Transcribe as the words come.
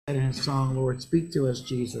in a song, Lord, speak to us,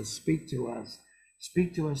 Jesus, speak to us.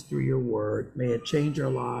 Speak to us through your word. May it change our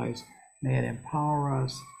lives. May it empower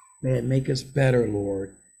us. May it make us better,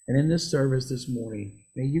 Lord. And in this service this morning,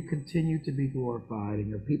 may you continue to be glorified and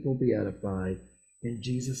your people be edified. In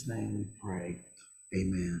Jesus' name we pray.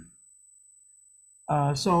 Amen.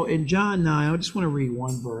 So in John 9, I just want to read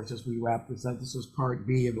one verse as we wrap this up. This was part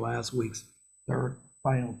B of last week's third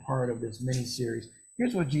final part of this mini-series.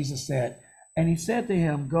 Here's what Jesus said. And he said to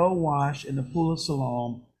him, go wash in the pool of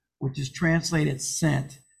Siloam, which is translated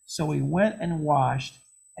sent. So he went and washed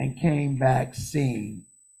and came back seeing.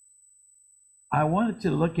 I wanted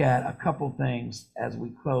to look at a couple things as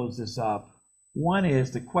we close this up. One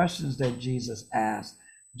is the questions that Jesus asked.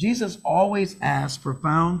 Jesus always asked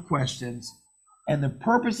profound questions, and the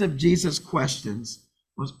purpose of Jesus' questions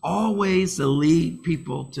was always to lead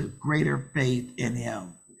people to greater faith in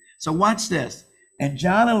him. So watch this. In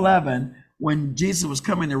John 11, when Jesus was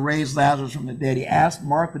coming to raise Lazarus from the dead, he asked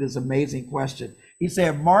Martha this amazing question. He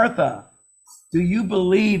said, Martha, do you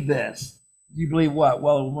believe this? Do you believe what?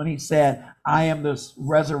 Well, when he said, I am the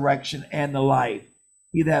resurrection and the life.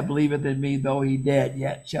 He that believeth in me, though he dead,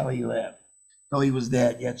 yet shall he live. Though he was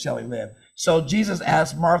dead, yet shall he live. So Jesus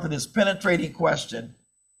asked Martha this penetrating question.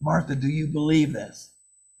 Martha, do you believe this?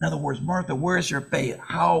 In other words, Martha, where's your faith?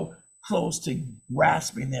 How close to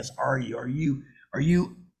grasping this are you? Are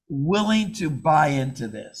you willing to buy into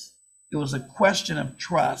this? It was a question of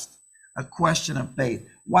trust, a question of faith.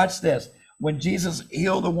 Watch this. When Jesus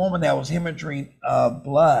healed the woman that was hemorrhaging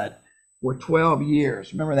blood for 12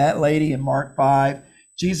 years, remember that lady in Mark 5?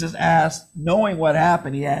 Jesus asked, knowing what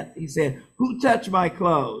happened, he said, who touched my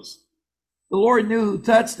clothes? The Lord knew who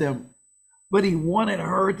touched him, but he wanted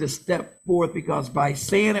her to step forth because by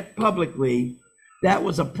saying it publicly, that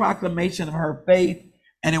was a proclamation of her faith,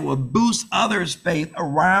 and it would boost others' faith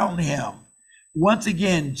around him. Once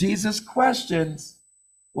again, Jesus' questions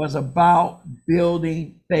was about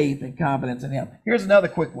building faith and confidence in him. Here's another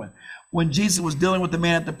quick one. When Jesus was dealing with the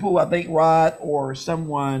man at the pool, I think Rod or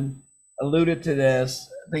someone alluded to this.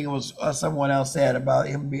 I think it was someone else said about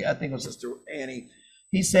him. I think it was Sister Annie.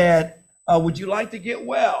 He said, would you like to get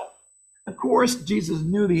well? Of course, Jesus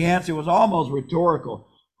knew the answer was almost rhetorical.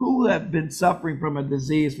 Who had been suffering from a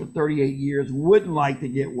disease for 38 years wouldn't like to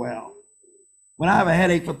get well? When I have a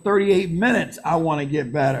headache for 38 minutes, I want to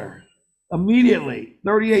get better. Immediately,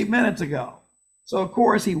 38 minutes ago. So, of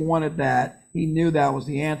course, he wanted that. He knew that was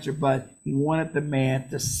the answer, but he wanted the man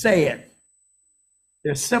to say it.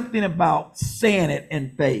 There's something about saying it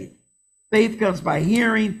in faith. Faith comes by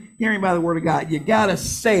hearing by the word of God. You got to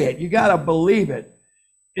say it. You got to believe it.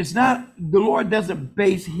 It's not, the Lord doesn't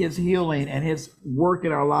base his healing and his work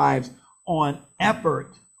in our lives on effort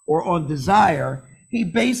or on desire. He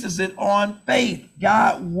bases it on faith.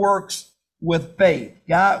 God works with faith.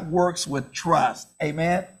 God works with trust.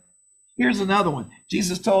 Amen. Here's another one.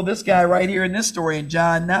 Jesus told this guy right here in this story in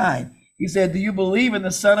John 9. He said, do you believe in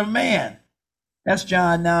the Son of Man? That's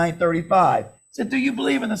John 9:35. He said, do you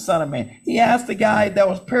believe in the Son of Man? He asked the guy that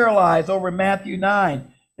was paralyzed over in Matthew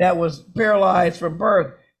 9, that was paralyzed from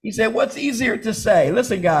birth. He said, what's easier to say?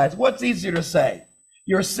 Listen, guys, what's easier to say?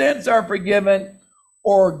 Your sins are forgiven,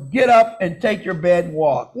 or get up and take your bed and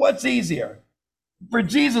walk. What's easier? For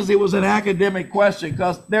Jesus, it was an academic question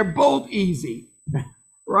because they're both easy,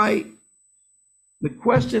 right? The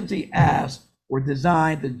questions he asked were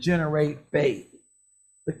designed to generate faith.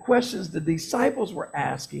 The questions the disciples were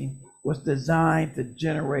asking was designed to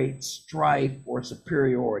generate strife or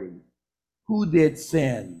superiority. Who did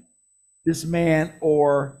sin? This man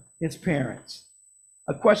or his parents?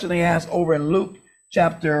 A question they asked over in Luke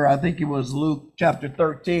chapter, I think it was Luke chapter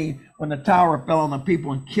 13, when the tower fell on the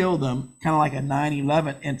people and killed them, kind of like a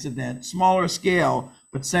 9/11 incident, smaller scale,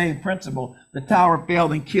 but same principle. The tower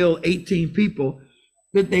failed and killed 18 people.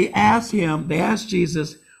 They asked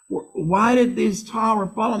Jesus, why did this tower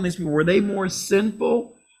fall on these people? Were they more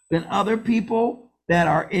sinful than other people that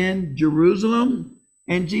are in Jerusalem?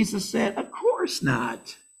 And Jesus said, of course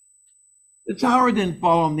not. The tower didn't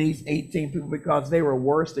fall on these 18 people because they were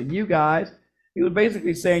worse than you guys. He was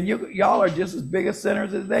basically saying, y'all are just as big as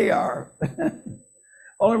sinners as they are.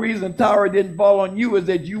 Only reason the tower didn't fall on you is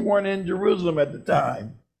that you weren't in Jerusalem at the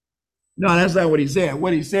time. No, that's not what he said.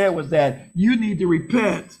 What he said was that you need to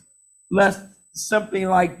repent lest something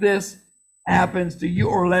like this happens to you,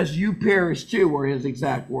 or lest you perish too, were his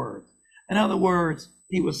exact words. In other words,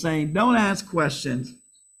 he was saying, don't ask questions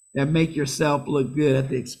that make yourself look good at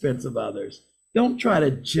the expense of others. Don't try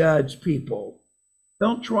to judge people.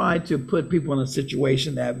 Don't try to put people in a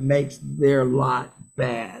situation that makes their lot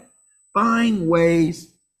bad. Find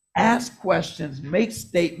ways, ask questions, make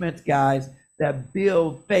statements, guys, that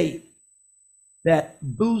build faith, that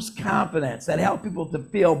boost confidence, that help people to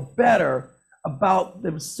feel better about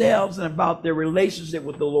themselves and about their relationship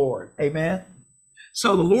with the Lord. Amen.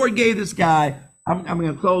 So the Lord gave this guy, I'm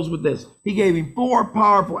going to close with this. He gave him 4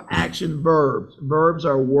 powerful action verbs. Verbs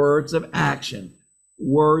are words of action,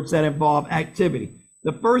 words that involve activity.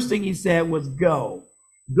 The first thing he said was go.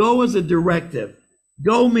 Go is a directive.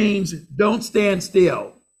 Go means don't stand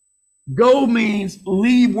still. Go means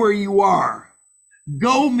leave where you are.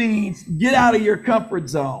 Go means get out of your comfort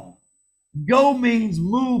zone. Go means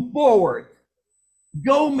move forward.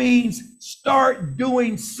 Go means start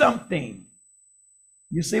doing something.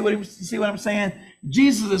 You see what I'm saying?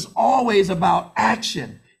 Jesus is always about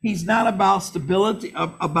action. He's not about stability,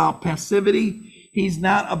 about passivity. He's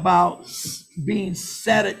not about being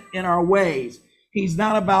set in our ways. He's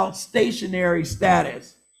not about stationary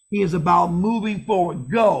status. He is about moving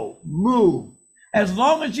forward. Go, move. As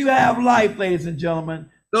long as you have life, ladies and gentlemen,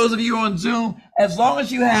 those of you on Zoom, as long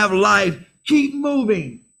as you have life, keep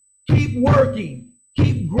moving, keep working,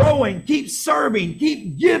 keep growing, keep serving,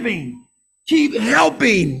 keep giving, keep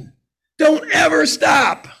helping. Don't ever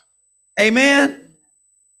stop. Amen.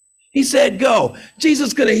 He said, go.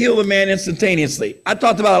 Jesus could have healed a man instantaneously. I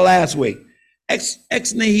talked about it last week.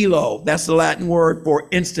 Ex nihilo, that's the Latin word for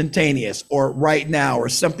instantaneous or right now or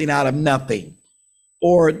something out of nothing.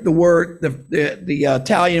 Or the word, the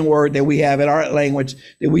Italian word that we have in our language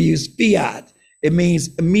that we use, fiat. It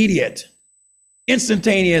means immediate,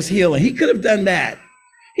 instantaneous healing. He could have done that.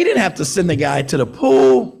 He didn't have to send the guy to the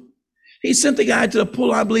pool. He sent the guy to the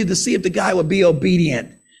pool, I believe, to see if the guy would be obedient,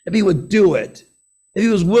 if he would do it, if he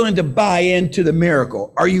was willing to buy into the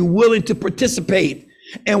miracle. Are you willing to participate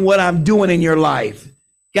in what I'm doing in your life?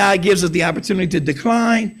 God gives us the opportunity to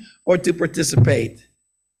decline or to participate.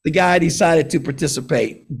 The guy decided to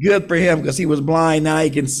participate. Good for him because he was blind. Now he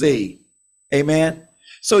can see. Amen.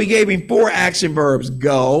 So he gave him 4 action verbs: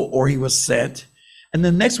 go, or he was sent. And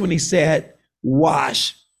the next one he said,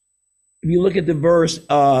 wash. If you look at the verse,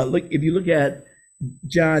 if you look at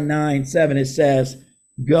John 9:7, it says,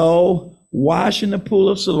 go wash in the pool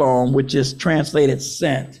of Siloam, which is translated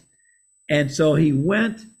sent. And so he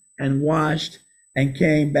went and washed and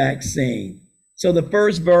came back seeing. So the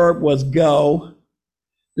first verb was go.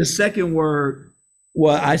 The second word,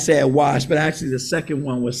 well, I said wash, but actually the second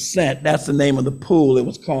one was sent. That's the name of the pool. It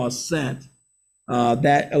was called sent.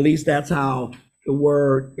 At least that's how the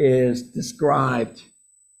word is described.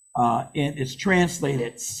 It's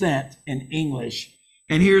translated sent in English.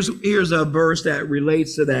 And here's a verse that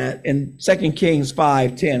relates to that in 2 Kings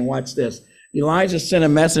 5:10. Watch this. Elijah sent a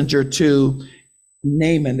messenger to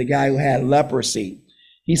Naaman, the guy who had leprosy.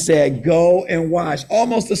 He said, go and wash.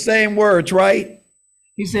 Almost the same words, right?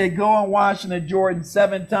 He said, go and wash in the Jordan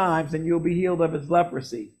 7 times and you'll be healed of his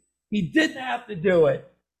leprosy. He didn't have to do it.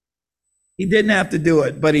 He didn't have to do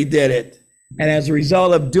it, but he did it. And as a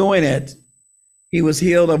result of doing it, he was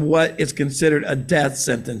healed of what is considered a death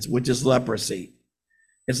sentence, which is leprosy.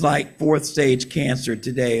 It's like 4th stage cancer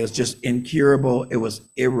today. It was just incurable. It was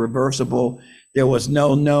irreversible. There was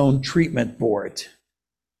no known treatment for it.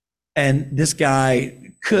 And this guy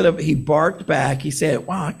he barked back. He said,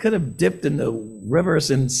 wow, I could have dipped in the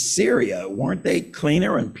rivers in Syria. Weren't they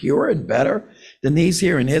cleaner and purer and better than these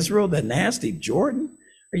here in Israel, the nasty Jordan?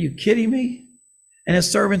 Are you kidding me? And his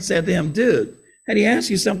servant said to him, dude, had he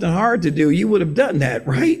asked you something hard to do, you would have done that,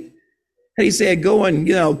 right? Had he said, go and,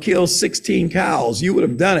 kill 16 cows, you would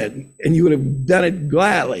have done it, and you would have done it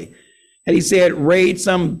gladly. Had he said, raid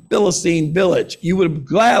some Philistine village, you would have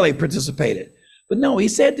gladly participated. But no, he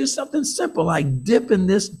said, do something simple, like dip in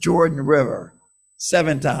this Jordan River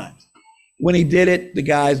 7 times. When he did it,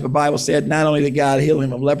 the Bible said, not only did God heal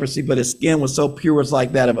him of leprosy, but his skin was so pure, it's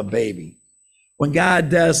like that of a baby. When God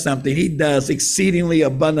does something, he does exceedingly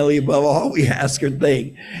abundantly above all we ask or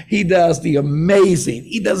think. He does the amazing.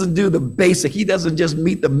 He doesn't do the basic. He doesn't just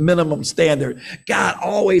meet the minimum standard. God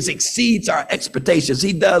always exceeds our expectations.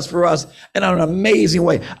 He does for us in an amazing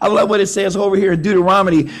way. I love what it says over here in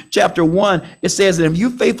Deuteronomy chapter 1. It says that if you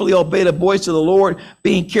faithfully obey the voice of the Lord,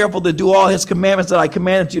 being careful to do all his commandments that I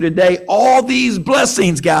commanded you today, all these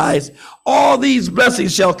blessings, guys, all these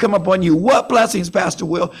blessings shall come upon you. What blessings, Pastor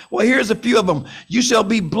Will? Well, here's a few of them. You shall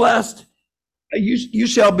be blessed. You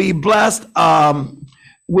shall be blessed.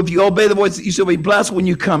 If you obey the voice, you shall be blessed when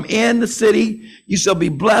you come in the city. You shall be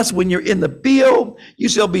blessed when you're in the field. You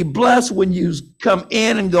shall be blessed when you come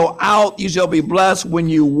in and go out. You shall be blessed when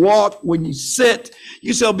you walk, when you sit.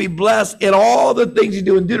 You shall be blessed in all the things you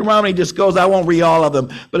do. And Deuteronomy just goes, I won't read all of them.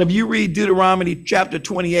 But if you read Deuteronomy chapter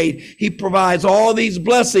 28, he provides all these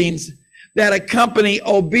blessings that accompany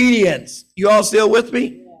obedience. You all still with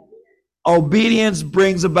me? Obedience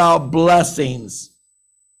brings about blessings.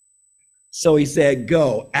 So he said,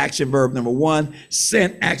 go, action verb number 1,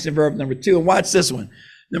 sent, action verb number 2. And watch this one.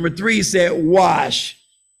 Number 3, he said, wash.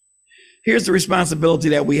 Here's the responsibility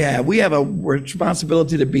that we have. We have a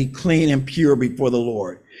responsibility to be clean and pure before the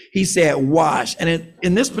Lord. He said, wash. And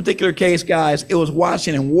in this particular case, guys, it was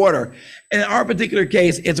washing in water. In our particular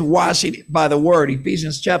case, it's washing by the word.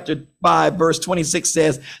 Ephesians chapter 5, verse 26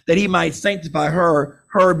 says that he might sanctify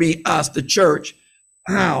her being us, the church.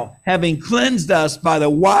 How? Having cleansed us by the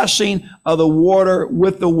washing of the water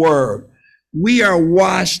with the word. We are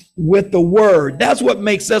washed with the word. That's what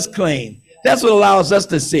makes us clean. That's what allows us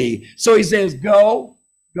to see. So he says, go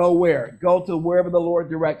where? Go to wherever the Lord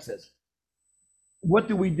directs us. What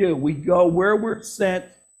do? We go where we're sent,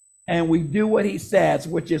 and we do what he says,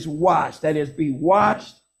 which is wash. That is, be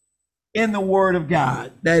washed in the word of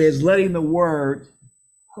God. That is, letting the word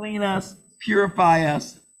clean us, purify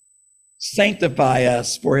us, sanctify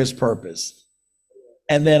us for his purpose.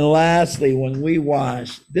 And then lastly, when we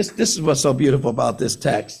wash, this is what's so beautiful about this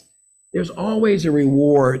text. There's always a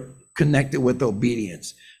reward connected with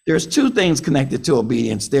obedience. There's 2 things connected to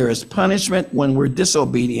obedience. There is punishment when we're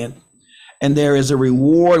disobedient, and there is a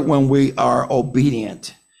reward when we are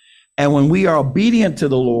obedient. And when we are obedient to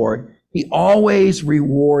the Lord, he always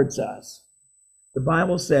rewards us. The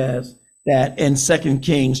Bible says that in 2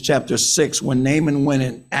 Kings chapter 6, when Naaman went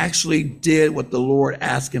and actually did what the Lord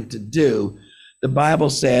asked him to do, the Bible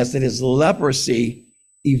says that his leprosy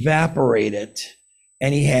evaporated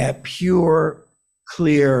and he had pure,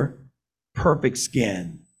 clear, perfect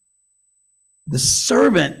skin. The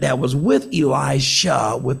servant that was with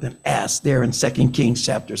Elisha, with an S there in 2 Kings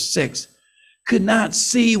chapter 6, could not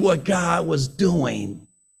see what God was doing.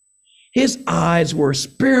 His eyes were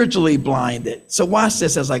spiritually blinded. So watch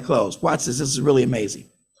this as I close. Watch this. This is really amazing.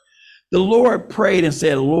 The Lord prayed and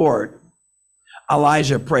said,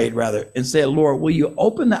 Elijah prayed and said, Lord, will you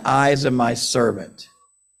open the eyes of my servant?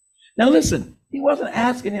 Now listen, he wasn't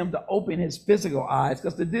asking him to open his physical eyes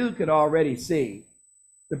because the dude could already see.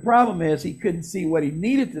 The problem is he couldn't see what he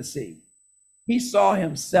needed to see. He saw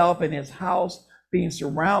himself and his house being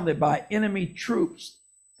surrounded by enemy troops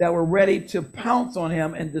that were ready to pounce on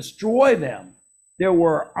him and destroy them. There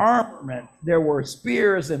were armament, there were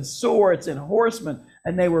spears and swords and horsemen,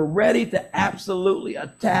 and they were ready to absolutely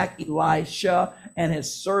attack Elisha and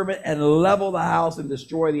his servant and level the house and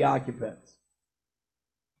destroy the occupants.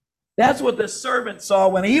 That's what the servant saw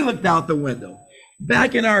when he looked out the window.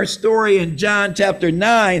 Back in our story in John chapter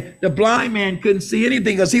 9, the blind man couldn't see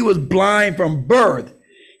anything because he was blind from birth.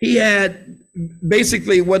 He had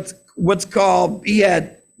basically he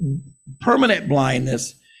had permanent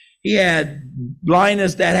blindness. He had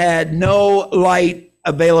blindness that had no light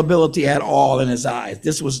availability at all in his eyes.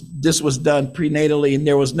 This was done prenatally, and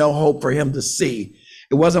there was no hope for him to see.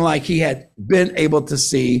 It wasn't like he had been able to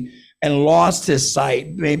see and lost his sight,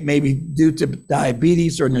 maybe due to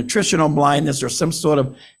diabetes or nutritional blindness or some sort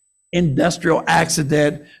of industrial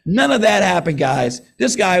accident. None of that happened, guys.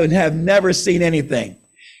 This guy would have never seen anything.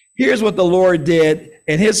 Here's what the Lord did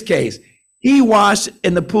in his case. He washed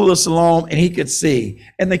in the pool of Siloam and he could see.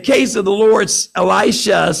 In the case of the Lord's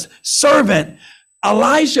Elisha's servant,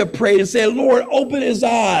 Elisha prayed and said, Lord, open his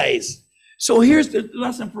eyes. So here's the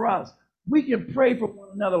lesson for us. We can pray for one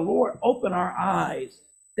another. Lord, open our eyes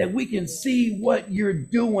that we can see what you're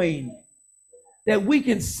doing, that we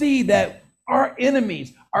can see that our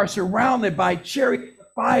enemies are surrounded by chariots of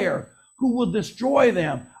fire who will destroy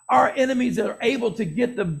them. Our enemies that are able to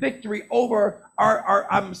get the victory over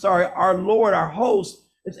our Lord, our host,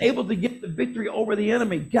 is able to get the victory over the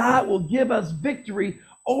enemy. God will give us victory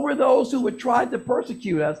over those who would try to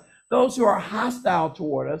persecute us, those who are hostile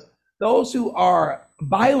toward us, those who are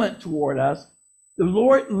violent toward us. The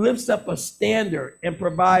Lord lifts up a standard and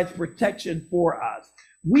provides protection for us.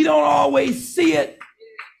 We don't always see it,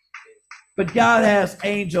 but God has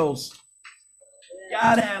angels.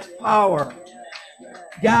 God has power.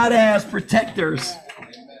 God has protectors.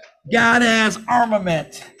 God has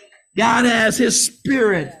armament. God has his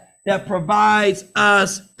spirit that provides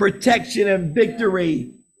us protection and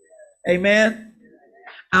victory. Amen.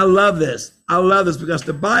 I love this. I love this because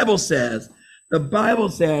the Bible says,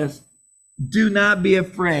 do not be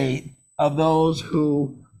afraid of those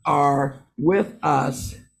who are with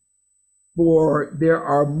us, for there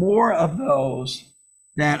are more of those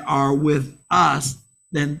that are with us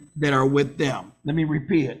than that are with them. Let me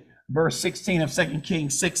repeat it. Verse 16 of 2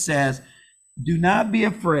 Kings 6 says, do not be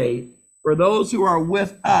afraid, for those who are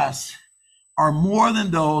with us are more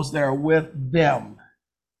than those that are with them.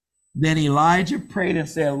 Then Elijah prayed and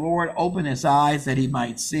said, Lord, open his eyes that he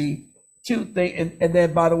might see. two things. And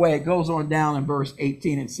then, by the way, it goes on down in verse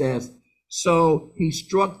 18. It says, so he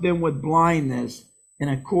struck them with blindness in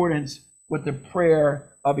accordance with the prayer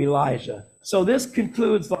of Elijah. So this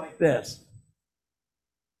concludes like this.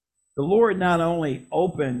 The Lord not only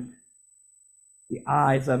opened the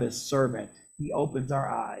eyes of his servant, he opens our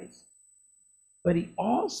eyes, but he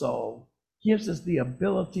also gives us the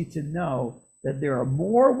ability to know that there are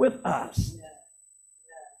more with us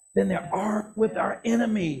than there are with our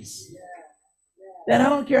enemies. That I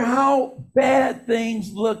don't care how bad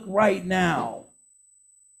things look right now.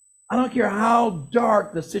 I don't care how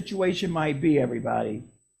dark the situation might be, everybody.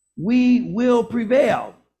 We will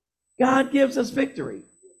prevail. God gives us victory.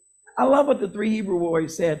 I love what the three Hebrew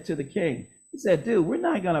boys said to the king. He said, dude, we're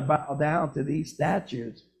not going to bow down to these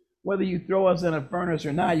statues. Whether you throw us in a furnace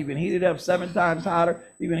or not, you can heat it up 7 times hotter.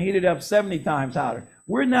 You can heat it up 70 times hotter.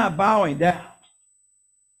 We're not bowing down.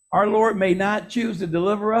 Our Lord may not choose to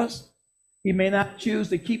deliver us. He may not choose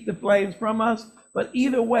to keep the flames from us. But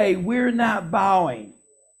either way, we're not bowing.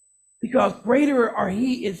 Because greater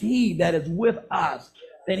is he that is with us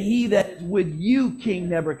than he that is with you, King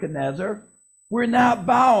Nebuchadnezzar. We're not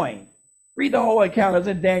bowing. Read the whole account. It's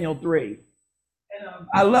in Daniel 3. And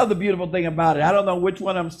I love the beautiful thing about it. I don't know which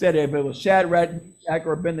one of them said it, if it was Shadrach, Meshach,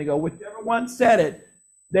 or Abednego. Whichever one said it,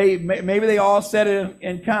 maybe they all said it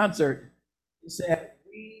in concert. He said,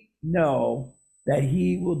 we know that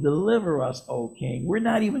he will deliver us, O king. We're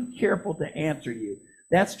not even careful to answer you.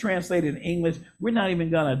 That's translated in English. We're not even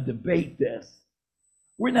going to debate this.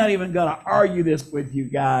 We're not even going to argue this with you,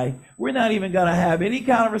 guy. We're not even going to have any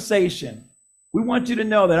conversation. We want you to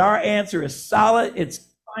know that our answer is solid, it's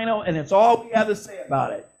final, and it's all we have to say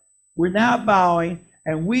about it. We're not bowing,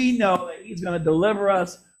 and we know that he's going to deliver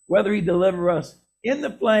us, whether he deliver us in the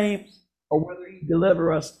flames or whether he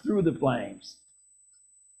deliver us through the flames.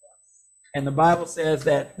 And the Bible says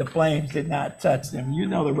that the flames did not touch them. You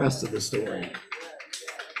know the rest of the story.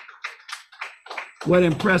 What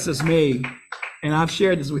impresses me, and I've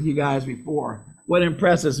shared this with you guys before, what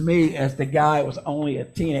impresses me as the guy was only a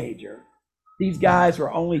teenager. These guys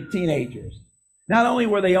were only teenagers. Not only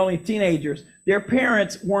were they only teenagers, their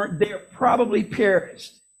parents weren't there, probably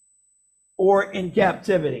perished or in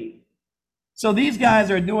captivity. So these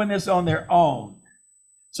guys are doing this on their own.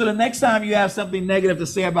 So the next time you have something negative to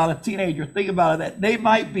say about a teenager, think about it, that they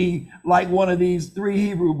might be like one of these three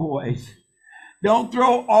Hebrew boys. Don't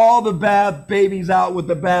throw all the bath babies out with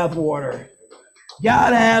the bathwater.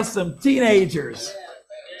 God has some teenagers,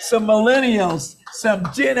 some millennials, some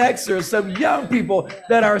Gen Xers, some young people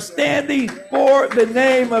that are standing for the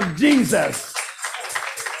name of Jesus.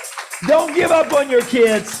 Don't give up on your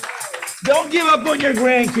kids. Don't give up on your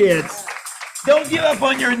grandkids. Don't give up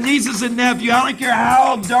on your nieces and nephews. I don't care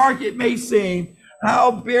how dark it may seem,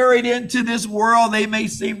 how buried into this world they may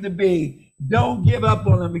seem to be. Don't give up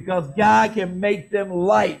on them, because God can make them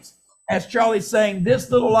light. As Charlie's saying,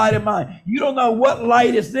 this little light of mine, you don't know what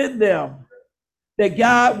light is in them that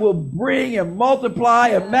God will bring and multiply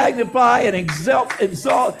and magnify and exalt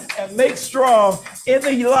and make strong in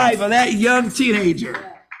the life of that young teenager.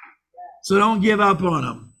 So don't give up on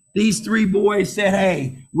them. These three boys said,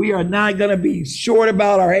 hey, we are not going to be short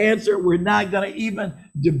about our answer. We're not going to even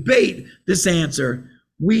debate this answer.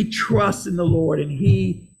 We trust in the Lord and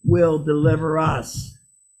he will deliver us.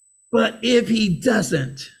 But if he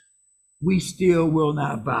doesn't, we still will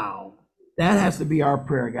not bow. That has to be our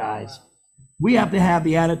prayer, guys. We have to have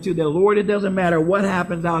the attitude that, Lord, it doesn't matter what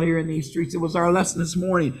happens out here in these streets. It was our lesson this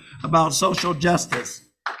morning about social justice.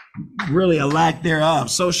 Really a lack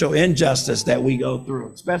thereof, social injustice that we go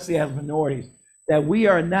through, especially as minorities, that we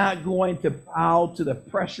are not going to bow to the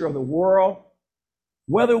pressure of the world,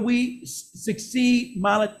 whether we succeed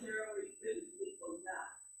monetarily, physically, or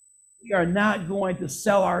not. We are not going to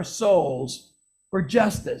sell our souls for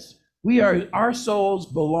justice. Our souls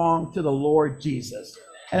belong to the Lord Jesus.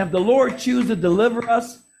 And if the Lord chooses to deliver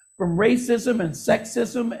us from racism and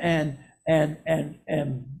sexism and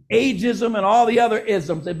ageism and all the other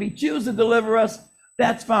isms, if he chooses to deliver us,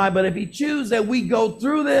 that's fine. But if he chooses that we go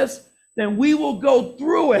through this, then we will go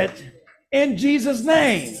through it in Jesus'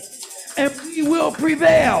 name. And we will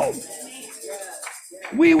prevail.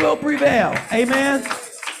 We will prevail. Amen.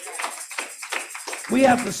 We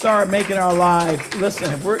have to start making our lives, listen,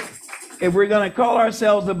 if we're going to call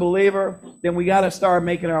ourselves a believer, then we got to start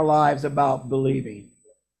making our lives about believing.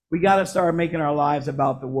 We got to start making our lives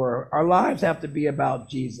about the word. Our lives have to be about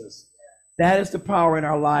Jesus. That is the power in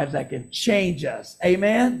our lives that can change us.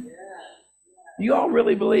 Amen? Do you all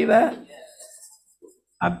really believe that?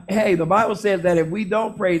 Hey, the Bible says that if we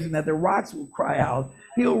don't praise him, that the rocks will cry out.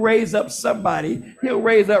 He'll raise up somebody. He'll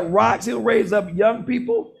raise up rocks. He'll raise up young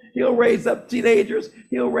people. He'll raise up teenagers.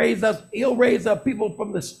 He'll raise up people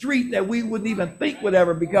from the street that we wouldn't even think would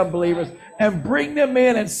ever become believers, and bring them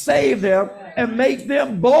in and save them and make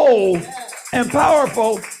them bold and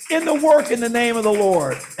powerful in the work in the name of the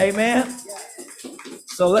Lord. Amen.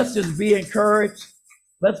 So let's just be encouraged.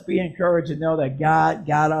 Let's be encouraged and know that God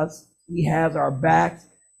got us. He has our backs.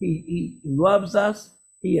 He loves us.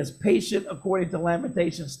 He is patient according to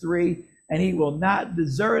Lamentations 3, and he will not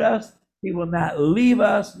desert us. He will not leave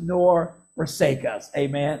us nor forsake us.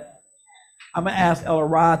 Amen. I'm going to ask Ella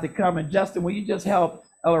Rod to come. And Justin, will you just help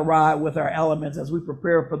Ella Rod with our elements as we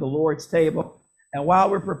prepare for the Lord's table? And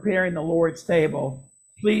while we're preparing the Lord's table,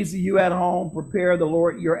 please, you at home, prepare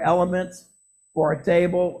your elements for our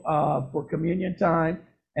table for communion time.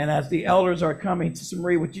 And as the elders are coming, Sister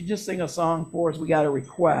Marie, would you just sing a song for us? We got a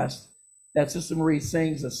request that Sister Marie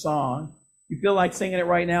sings a song. You feel like singing it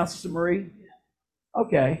right now, Sister Marie?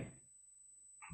 Okay.